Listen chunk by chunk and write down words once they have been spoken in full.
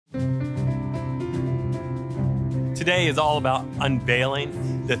Today is all about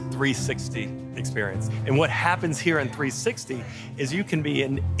unveiling the 360 experience. And what happens here in 360 is you can be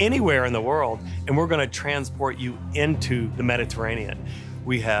in anywhere in the world, and we're going to transport you into the Mediterranean.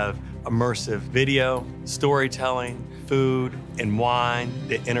 We have immersive video, storytelling, food, and wine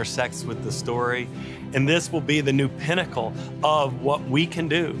that intersects with the story. And this will be the new pinnacle of what we can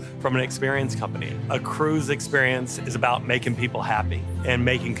do from an experience company. A cruise experience is about making people happy and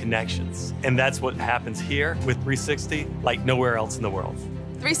making connections. And that's what happens here with 360 like nowhere else in the world.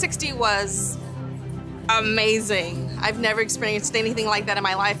 360 was amazing. I've never experienced anything like that in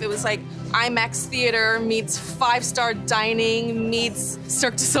my life. It was like IMAX theater meets five-star dining meets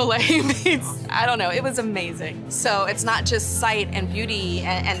Cirque du Soleil meets, I don't know, it was amazing. So it's not just sight and beauty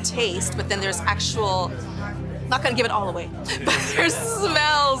and taste, but then there's actual, not gonna give it all away, but there's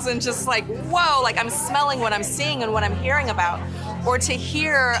smells and just like, whoa, like I'm smelling what I'm seeing and what I'm hearing about. Or to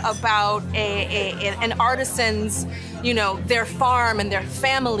hear about an artisan's, you know, their farm and their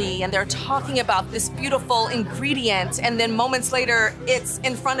family, and they're talking about this beautiful ingredient, and then moments later, it's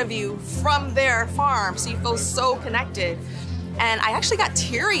in front of you from their farm, so you feel so connected. And I actually got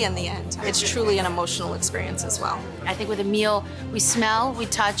teary in the end. It's truly an emotional experience as well. I think with a meal, we smell, we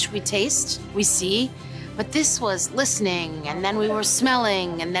touch, we taste, we see, but this was listening, and then we were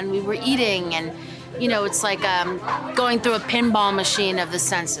smelling, and then we were eating, and you know, it's like going through a pinball machine of the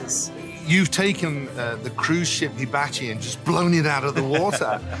senses. You've taken the cruise ship Hibachi and just blown it out of the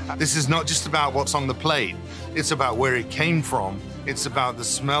water. This is not just about what's on the plate. It's about where it came from. It's about the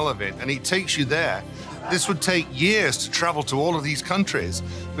smell of it, and it takes you there. This would take years to travel to all of these countries,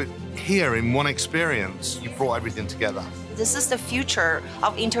 but here in one experience, you brought everything together. This is the future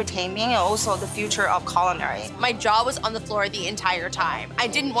of entertainment and also the future of culinary. My jaw was on the floor the entire time. I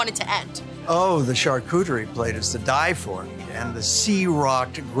didn't want it to end. Oh, the charcuterie plate is to die for. And the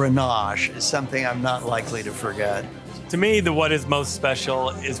sea-rocked Grenache is something I'm not likely to forget. To me, what is most special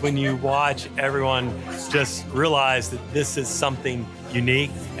is when you watch everyone just realize that this is something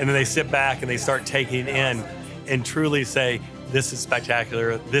unique, and then they sit back and they start taking it in and truly say, this is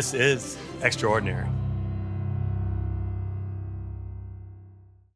spectacular, this is extraordinary.